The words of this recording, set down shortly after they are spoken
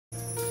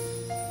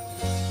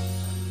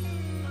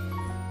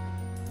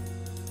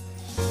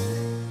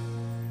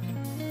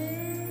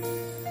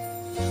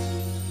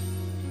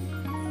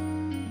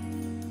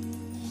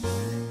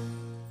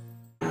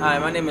Hi,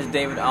 my name is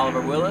David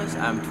Oliver Willis.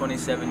 I'm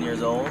 27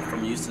 years old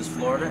from Eustis,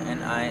 Florida,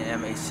 and I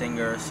am a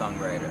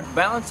singer-songwriter.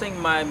 Balancing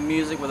my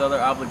music with other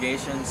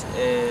obligations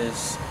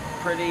is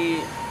pretty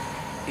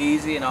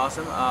easy and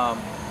awesome.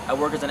 I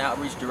work as an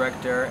outreach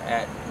director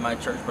at my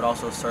church, but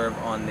also serve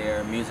on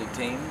their music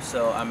team,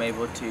 so I'm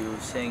able to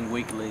sing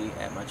weekly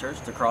at my church,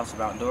 the Cross of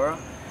Mount Dora,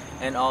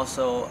 and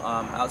also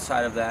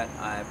outside of that,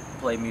 I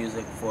play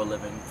music for a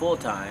living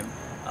full-time,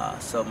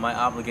 so my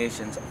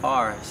obligations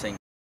are singing.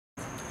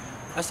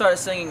 I started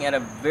singing at a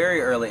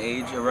very early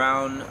age,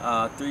 around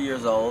 3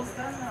 years old.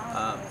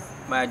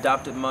 My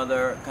adopted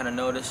mother kind of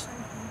noticed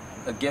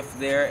a gift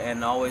there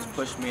and always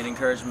pushed me and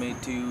encouraged me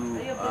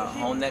to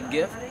hone that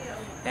gift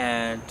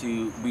and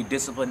to be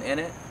disciplined in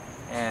it.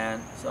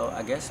 And so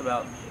I guess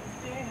about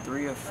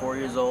 3 or 4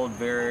 years old,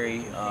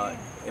 very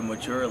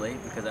immaturely,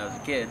 because I was a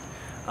kid,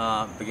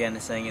 began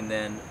to sing, and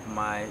then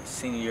my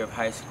senior year of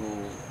high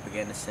school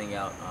began to sing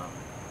out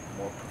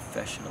more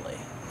professionally.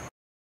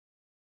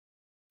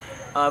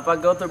 If I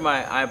go through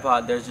my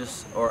iPod,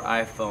 or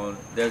iPhone,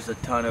 there's a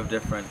ton of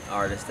different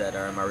artists that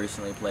are in my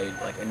recently played,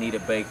 like Anita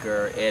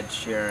Baker, Ed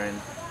Sheeran,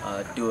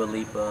 Dua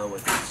Lipa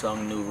with the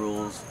song New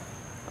Rules.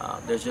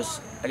 There's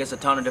just, I guess, a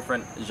ton of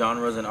different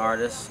genres and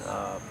artists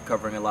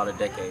covering a lot of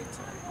decades.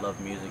 I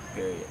love music,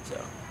 period. So,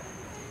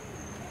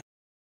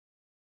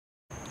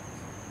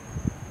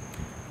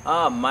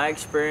 my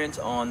experience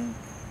on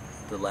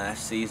the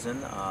last season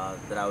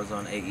that I was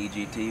on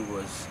AEGT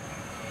was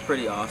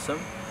pretty awesome.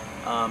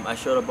 I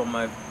showed up on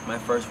my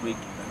first week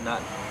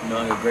not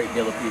knowing a great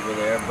deal of people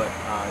there, but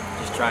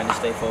just trying to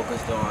stay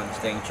focused on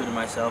staying true to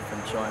myself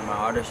and showing my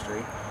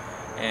artistry,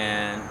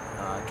 and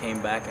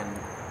came back and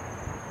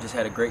just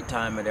had a great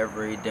time at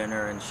every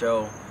dinner and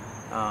show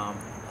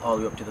all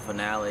the way up to the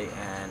finale,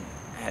 and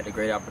had a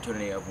great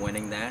opportunity of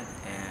winning that,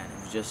 and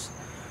it was just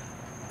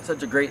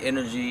such a great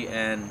energy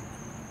and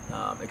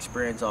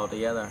experience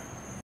altogether.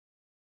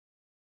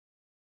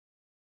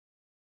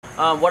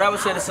 What I would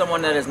say to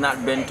someone that has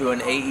not been to an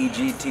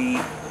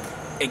AEGT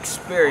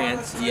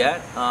experience yet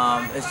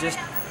is just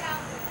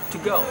to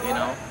go, you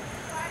know.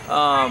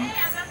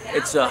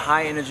 It's a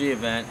high energy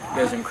event,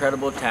 there's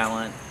incredible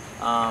talent,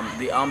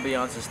 the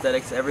ambiance,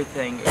 aesthetics,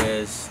 everything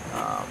is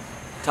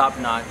top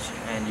notch,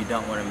 and you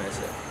don't want to miss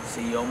it.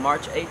 See you on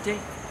March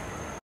 18th.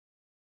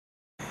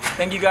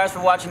 Thank you guys for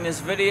watching this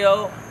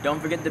video.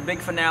 Don't forget the big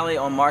finale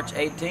on March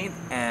 18th,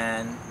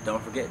 and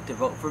don't forget to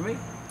vote for me.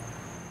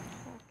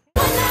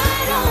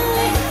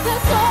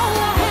 That's all.